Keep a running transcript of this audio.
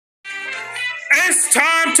It's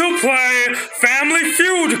time to play Family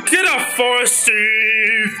Feud. Get up for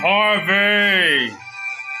Steve Harvey.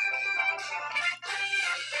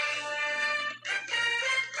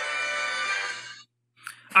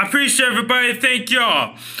 I appreciate everybody. Thank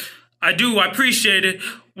y'all. I appreciate it.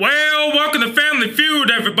 Well, welcome to Family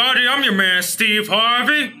Feud, everybody. I'm your man, Steve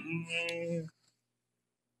Harvey.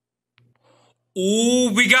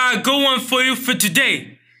 Ooh, we got a good one for you for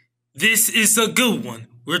today. This is a good one.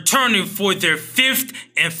 Returning for their 5th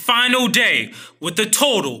and final day with a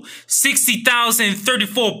total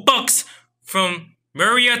 $60,034 from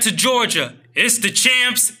Marietta, Georgia. It's the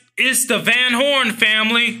champs. It's the Van Horn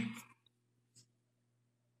family.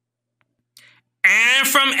 And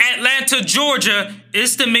from Atlanta, Georgia,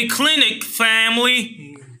 it's the McClinic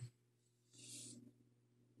family.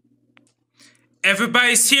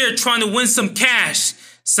 Everybody's here trying to win some cash.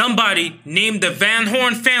 Somebody named the Van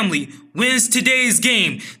Horn family wins today's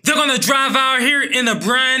game. They're gonna drive out here in a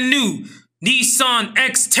brand new Nissan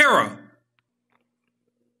Xterra.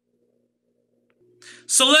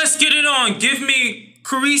 So let's get it on. Give me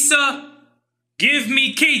Carissa. Give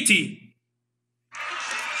me Katie.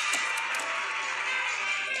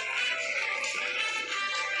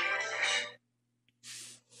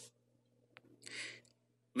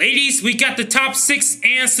 Ladies, we got the top 6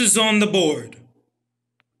 answers on the board.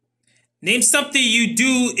 Name something you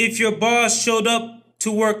do if your boss showed up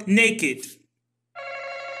to work naked.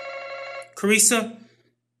 Carissa?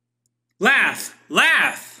 Laugh.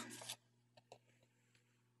 Laugh.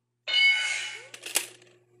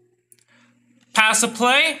 Pass or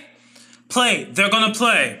play? Play. They're gonna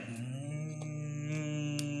play.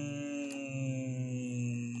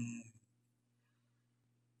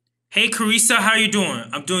 Hey Carissa, how you doing?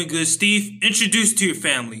 I'm doing good. Steve, introduce to your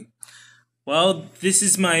family. Well, this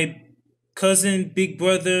is my cousin, big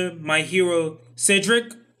brother, my hero,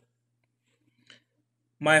 Cedric.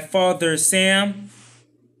 My father, Sam.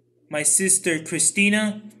 My sister,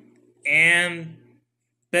 Christina. And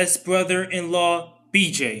best brother-in-law,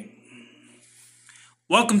 BJ.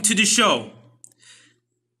 Welcome to the show.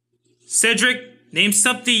 Cedric, name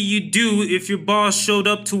something you do if your boss showed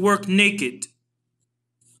up to work naked.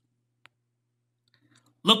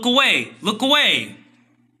 Look away. Look away.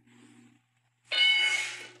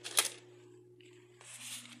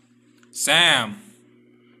 Sam,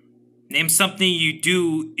 name something you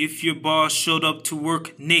do if your boss showed up to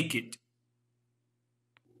work naked.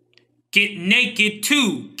 Get naked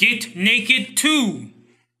too. Get naked too.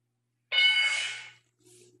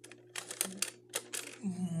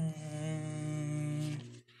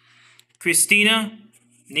 Christina,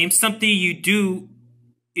 name something you do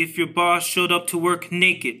if your boss showed up to work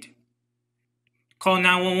naked. Call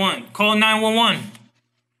 911. Call 911.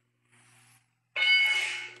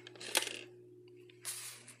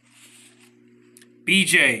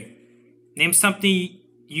 BJ, name something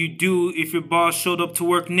you do if your boss showed up to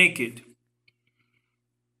work naked.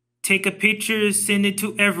 Take a picture, send it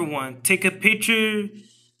to everyone. Take a picture,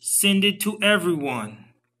 send it to everyone.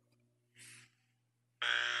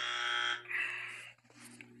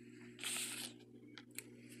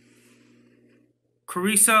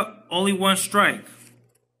 Carissa, only one strike.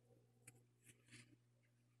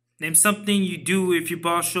 Name something you do if your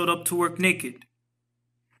boss showed up to work naked.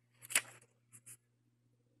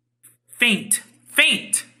 Faint.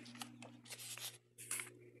 Faint.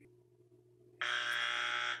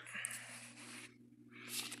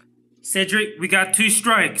 Cedric, we got 2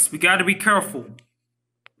 strikes. We got to be careful.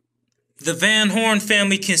 The Van Horn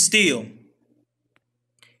family can steal.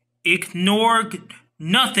 Ignore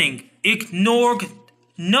nothing. Ignore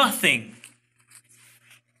nothing.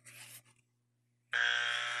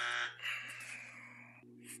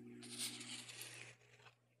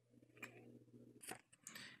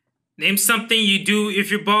 Name something you do if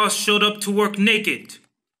your boss showed up to work naked.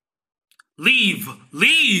 Leave.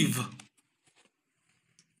 Leave.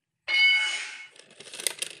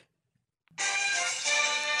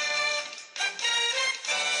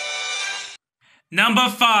 Number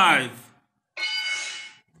 5.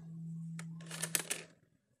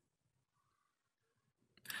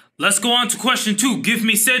 Let's go on to question 2. Give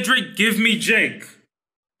me Cedric, give me Jake.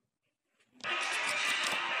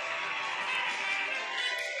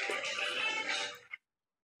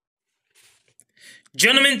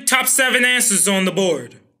 Gentlemen, top 7 answers on the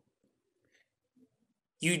board.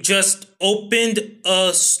 You just opened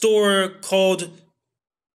a store called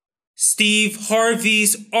Steve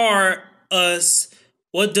Harvey's R Us.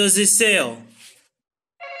 What does it sell?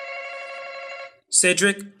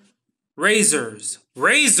 Cedric, razors.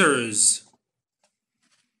 Razors.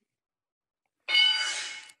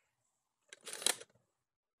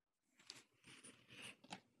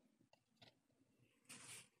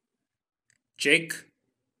 Jake.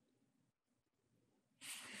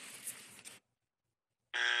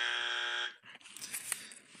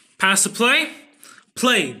 Pass the play.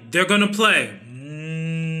 Play. They're gonna play.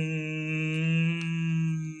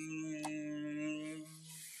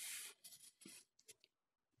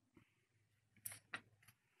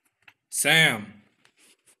 Sam,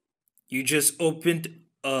 you just opened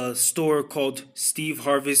a store called Steve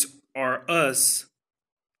Harvey's R Us.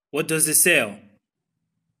 What does it sell?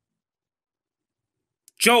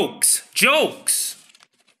 Jokes. Jokes.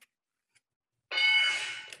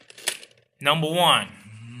 Number 1.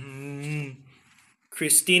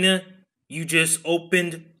 Christina, you just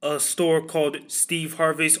opened a store called Steve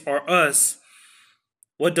Harvey's R Us.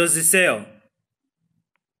 What does it sell?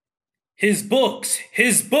 His books.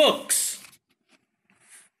 His books.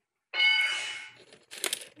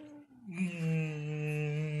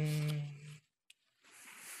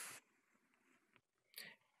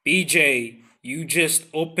 BJ, you just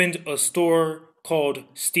opened a store called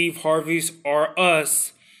Steve Harvey's R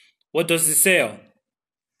Us. What does it sell?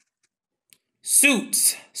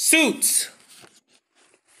 Suits. Suits.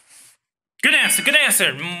 Good answer. Good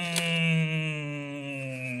answer.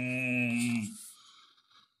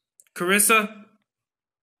 Carissa,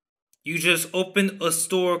 you just opened a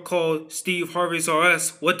store called Steve Harvey's R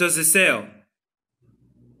Us. What does it sell?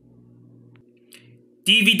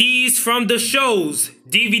 DVDs from the shows.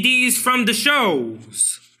 DVDs from the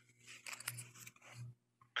shows.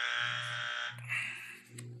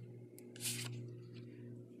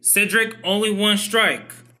 Cedric, only one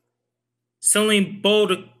strike. Selling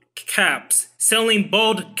bold caps. Selling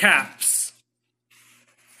bold caps.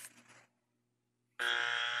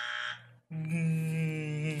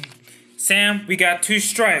 Sam, we got 2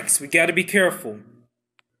 strikes. We gotta be careful.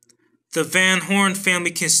 The Van Horn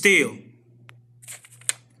family can steal.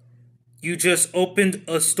 You just opened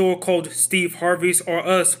a store called Steve Harvey's R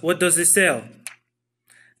Us. What does it sell?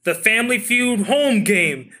 The Family Feud home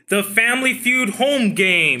game. The Family Feud home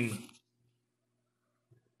game.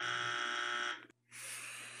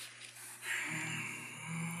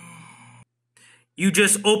 You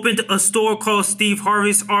just opened a store called Steve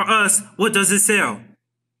Harvey's R Us. What does it sell?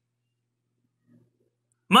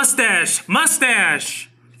 Mustache. Mustache.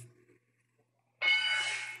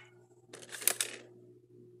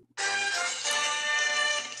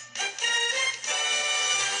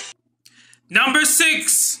 Number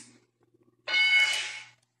 6.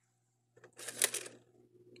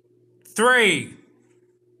 3.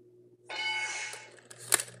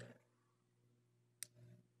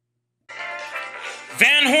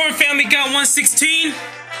 Van Horn family got 116.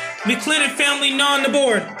 McClinic family not on the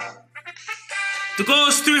board. The goal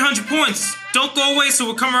is 300 points. Don't go away, so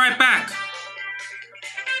we're coming right back.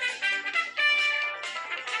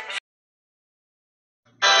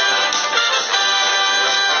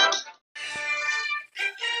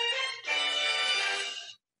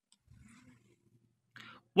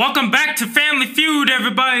 Welcome back to Family Feud,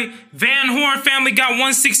 everybody. Van Horn family got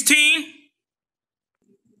 116.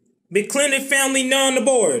 McClinic family not on the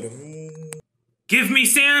board. Give me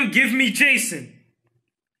Sam, give me Jason.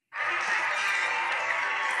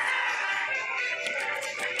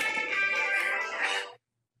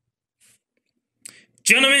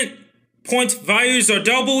 Gentlemen, point values are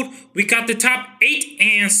doubled. We got the top 8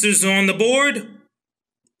 answers on the board.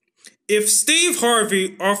 If Steve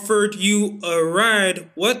Harvey offered you a ride,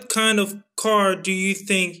 what kind of car do you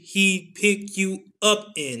think he'd pick you up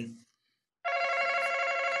in?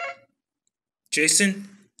 Jason?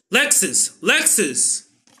 Lexus. Lexus.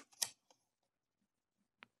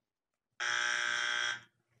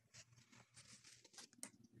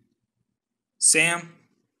 Sam?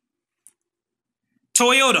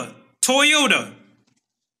 Toyota. Toyota.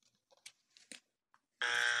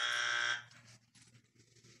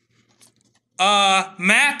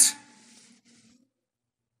 Matt?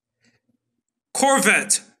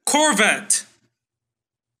 Corvette. Corvette.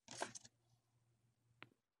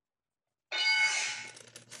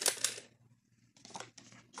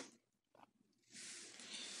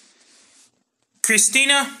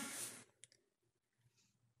 Christina?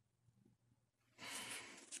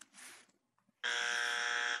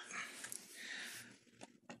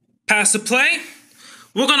 Pass the play.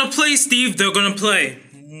 We're gonna play, Steve. They're gonna play.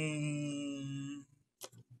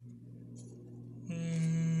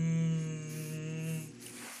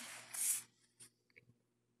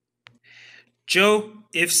 Joe,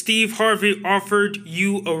 if Steve Harvey offered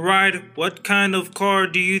you a ride, what kind of car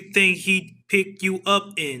do you think he'd pick you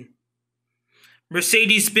up in?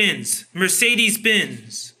 Mercedes-Benz.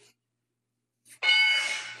 Mercedes-Benz.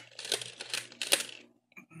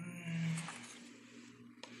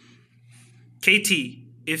 KT,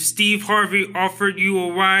 if Steve Harvey offered you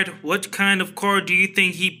a ride, what kind of car do you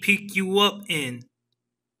think he'd pick you up in?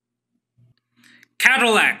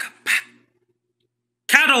 Cadillac.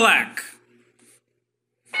 Cadillac.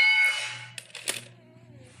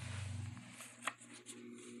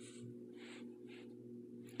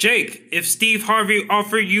 Jake, if Steve Harvey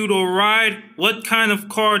offered you a ride, what kind of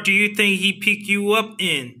car do you think he'd pick you up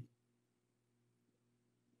in?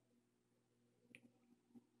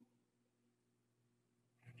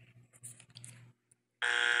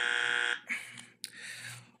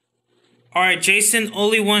 Alright, Jason,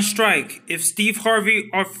 only one strike. If Steve Harvey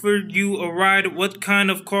offered you a ride, what kind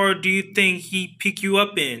of car do you think he'd pick you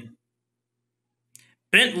up in?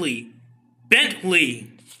 Bentley.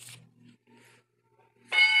 Bentley.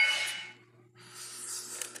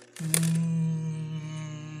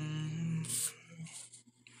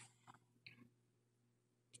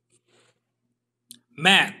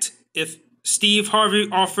 Matt, if Steve Harvey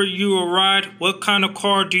offered you a ride, what kind of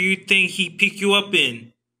car do you think he'd pick you up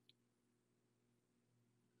in?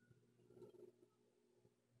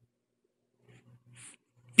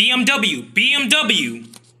 BMW. BMW.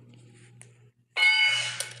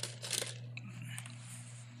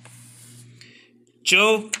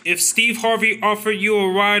 Joe, if Steve Harvey offered you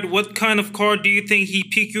a ride, what kind of car do you think he'd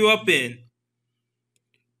pick you up in?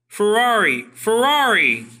 Ferrari.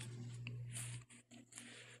 Ferrari.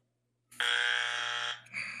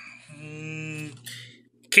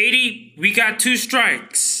 Katie, we got 2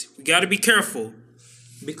 strikes. We gotta be careful.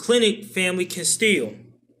 McClinic family can steal.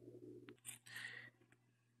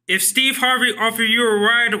 If Steve Harvey offered you a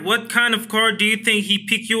ride, what kind of car do you think he'd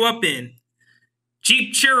pick you up in?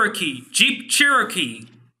 Jeep Cherokee. Jeep Cherokee.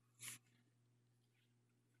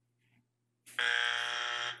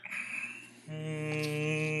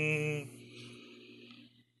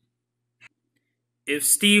 If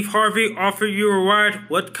Steve Harvey offered you a ride,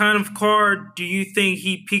 what kind of car do you think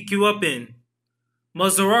he'd pick you up in?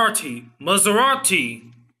 Maserati. Maserati.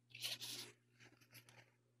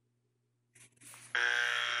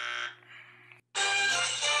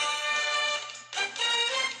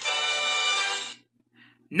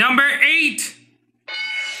 Number 8.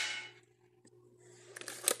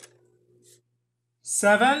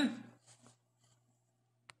 7.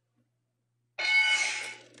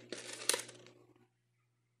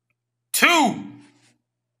 2.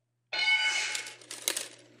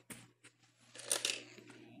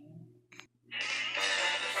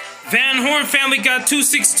 Van Horn family got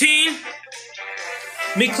 216.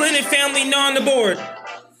 McClinic family not on the board.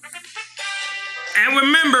 And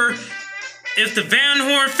remember, if the Van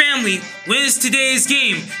Horn family wins today's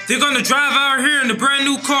game, they're going to drive out here in a brand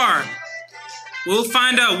new car. We'll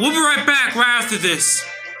find out. We'll be right back right after this.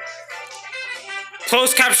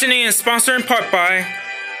 Closed captioning is sponsored in part by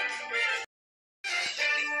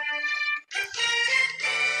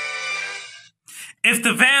If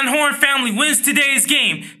the Van Horn family wins today's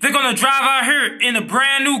game, they're going to drive out here in a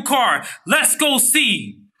brand new car. Let's go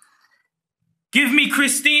see. Give me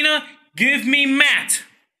Christina. Give me Matt.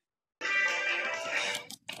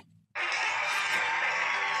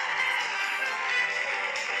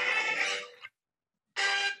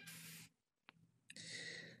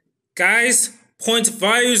 Guys, point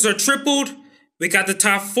values are tripled. We got the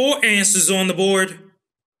top 4 answers on the board.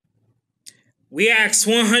 We asked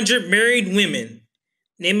 100 married women.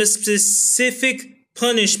 Name a specific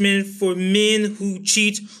punishment for men who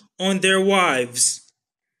cheat on their wives.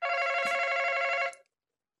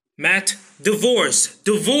 Matt, divorce.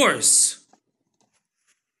 Divorce.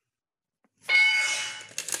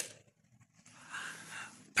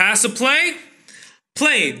 Pass or play?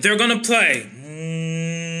 Play. They're gonna play.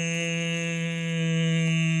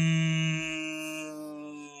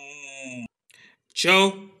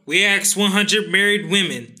 Joe, we asked 100 married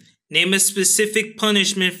women. Name a specific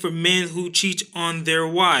punishment for men who cheat on their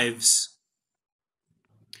wives.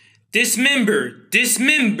 Dismember.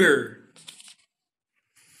 Dismember.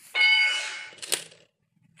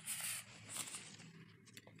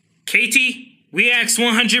 Katie, we asked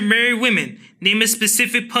 100 married women. Name a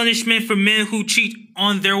specific punishment for men who cheat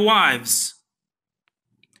on their wives.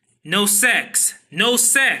 No sex. No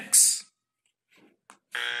sex.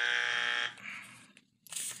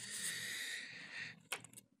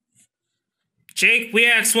 Jake, we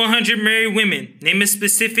asked 100 married women. Name a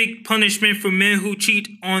specific punishment for men who cheat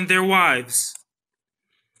on their wives.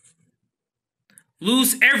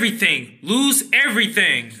 Lose everything. Lose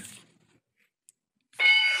everything.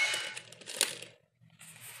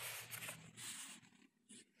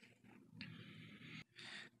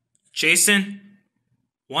 Jason,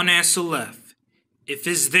 one answer left. If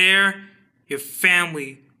it's there, your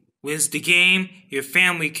family wins the game. Your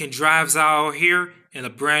family can drive out here in a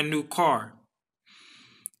brand new car.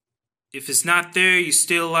 If it's not there, you're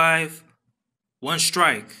still alive. One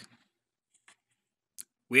strike.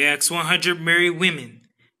 We ask 100 married women.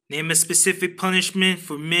 Name a specific punishment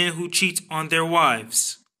for men who cheat on their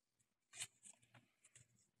wives.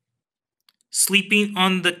 Sleeping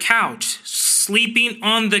on the couch. Sleeping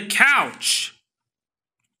on the couch.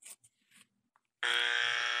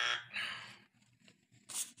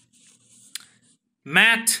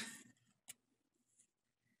 Matt,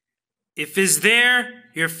 if it's there,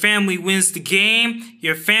 your family wins the game.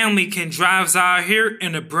 Your family can drive out here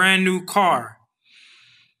in a brand new car.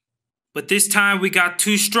 But this time we got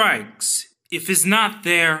 2 strikes. If it's not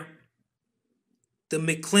there, the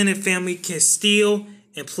McClinic family can steal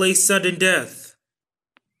and play sudden death.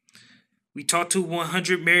 We talked to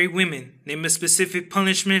 100 married women. Name a specific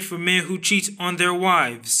punishment for men who cheat on their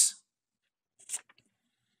wives.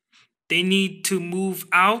 They need to move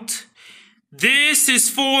out. This is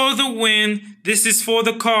for the win. This is for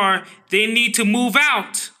the car. They need to move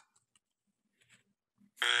out.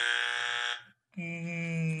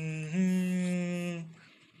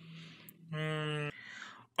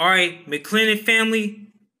 All right, McClinic family,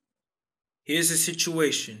 here's the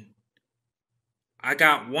situation. I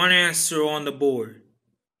got one answer on the board.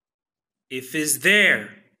 If it's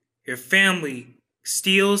there, your family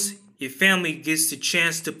steals, your family gets the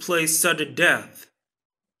chance to play sudden death.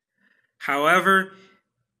 However,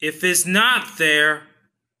 if it's not there,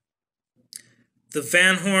 the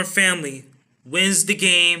Van Horn family wins the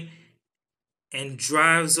game and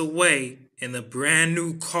drives away in a brand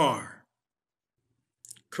new car.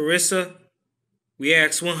 Carissa, we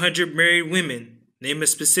asked 100 married women. Name a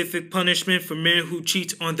specific punishment for men who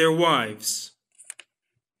cheat on their wives.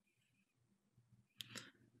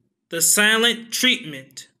 The silent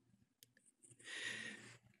treatment.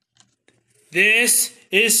 This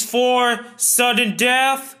is for sudden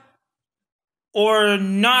death or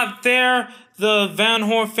not there. The Van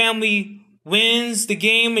Horn family wins the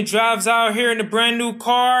game and drives out here in a brand new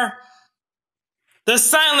car. The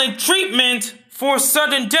silent treatment for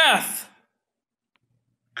sudden death.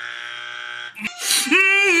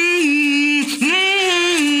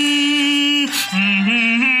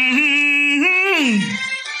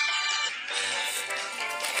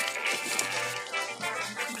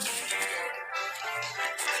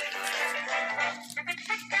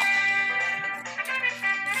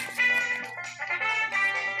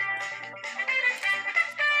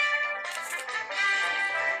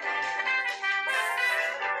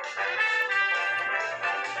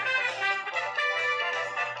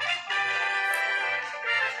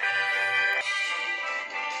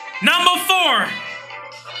 Number 4.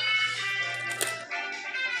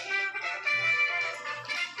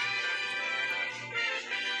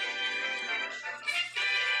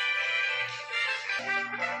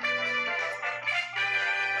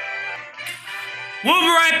 We'll be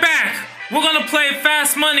right back. We're gonna play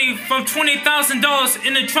Fast Money from $20,000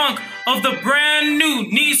 in the trunk of the brand new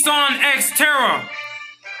Nissan Xterra.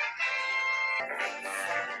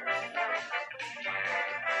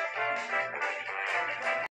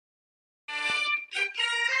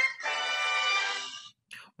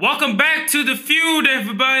 Welcome back to the feud,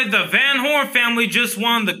 everybody. The Van Horn family just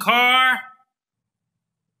won the car.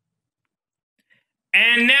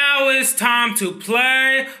 And now it's time to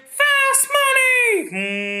play Fast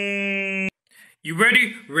Money. You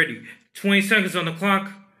ready? Ready. 20 seconds on the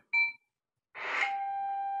clock.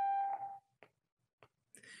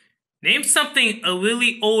 Name something a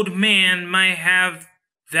really old man might have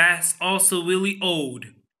that's also really old.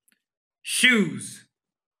 Shoes.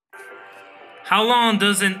 How long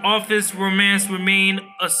does an office romance remain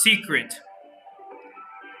a secret?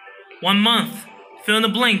 1 month. Fill in the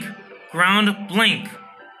blank. Ground blank.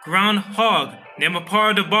 Groundhog. Name a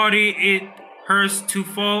part of the body it hurts to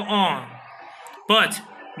fall on. But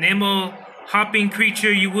name a hopping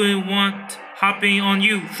creature you wouldn't want hopping on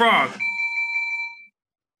you. Frog.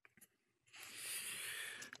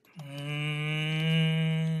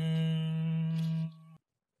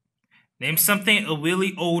 Name something a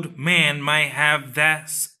really old man might have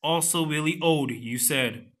that's also really old, you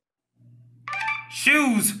said.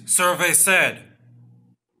 Shoes, survey said.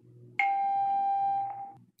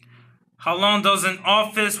 How long does an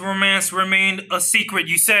office romance remain a secret,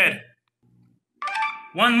 you said?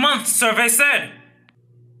 1 month, survey said.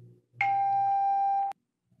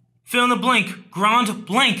 Fill in the blank. Ground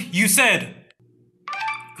blank, you said.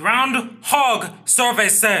 Groundhog, survey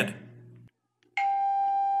said.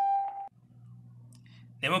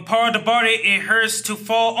 Name a part of the body it hurts to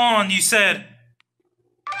fall on, you said.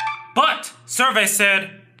 But, survey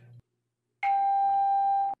said.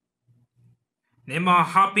 Name a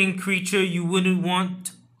hopping creature you wouldn't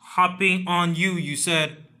want hopping on you. You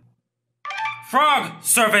said frog,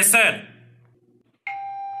 survey said.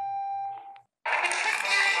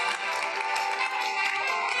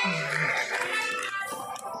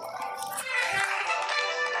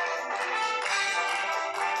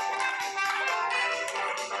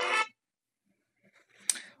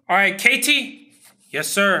 All right, Katie. Yes,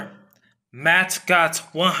 sir. Matt got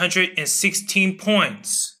 116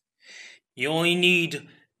 points. You only need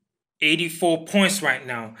 84 points right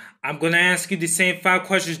now. I'm going to ask you the same 5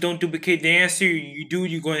 questions. Don't duplicate the answer. You do,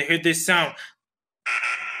 you're going to hear this sound.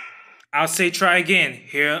 I'll say try again.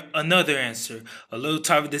 Hear another answer. A little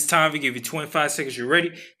tougher this time. We give you 25 seconds. You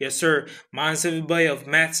ready? Yes, sir. Minds everybody of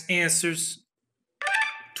Matt's answers.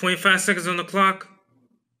 25 seconds on the clock.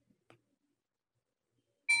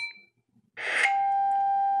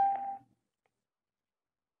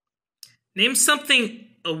 Name something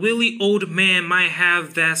a really old man might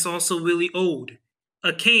have that's also really old.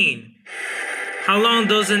 A cane. How long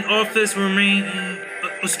does an office remain...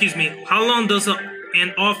 How long does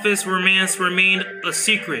an office romance remain a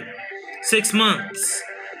secret? 6 months.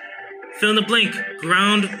 Fill in the blank.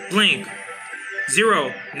 Ground blank.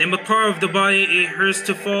 0. Name a part of the body it hurts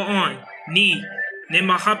to fall on. Knee.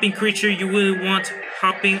 Name a hopping creature you wouldn't want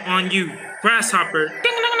hopping on you. Grasshopper.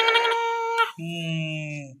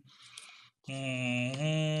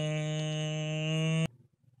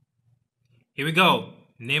 Here we go.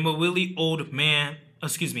 Name a really old man.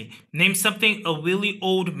 Name something a really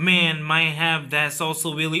old man might have that's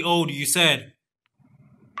also really old. You said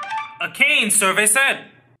a cane, survey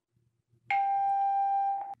said.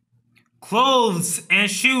 Clothes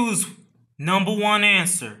and shoes, number 1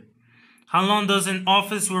 answer. How long does an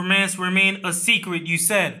office romance remain a secret? You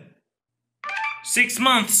said 6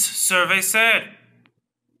 months, survey said.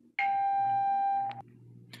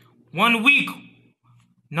 1 week,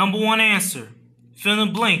 number 1 answer. Fill in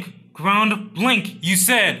the blank. Ground blank. You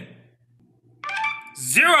said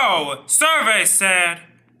 0. Survey said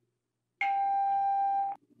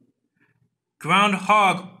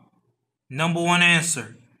groundhog. Number 1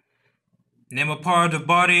 answer. Name a part of the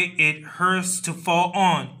body it hurts to fall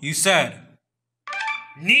on. You said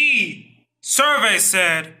knee. Survey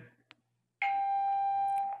said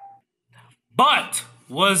butt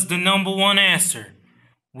was the number 1 answer.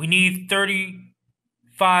 We need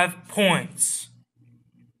 35 points.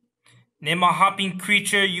 Name a hopping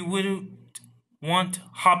creature you wouldn't want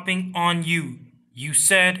hopping on you. You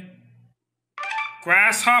said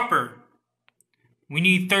grasshopper. We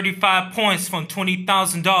need 35 points from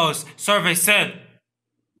 $20,000. Survey said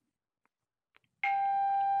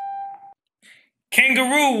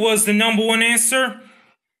kangaroo was the number 1 answer.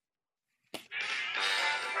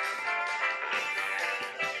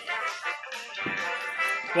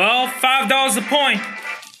 Well, $5 a point.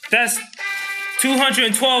 That's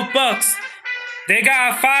 $212. They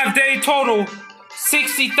got a 5-day total,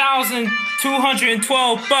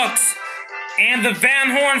 $60,212. And the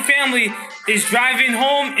Van Horn family is driving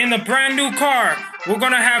home in a brand new car. We're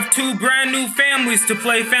gonna have 2 brand new families to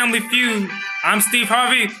play Family Feud. I'm Steve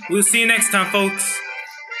Harvey. We'll see you next time, folks.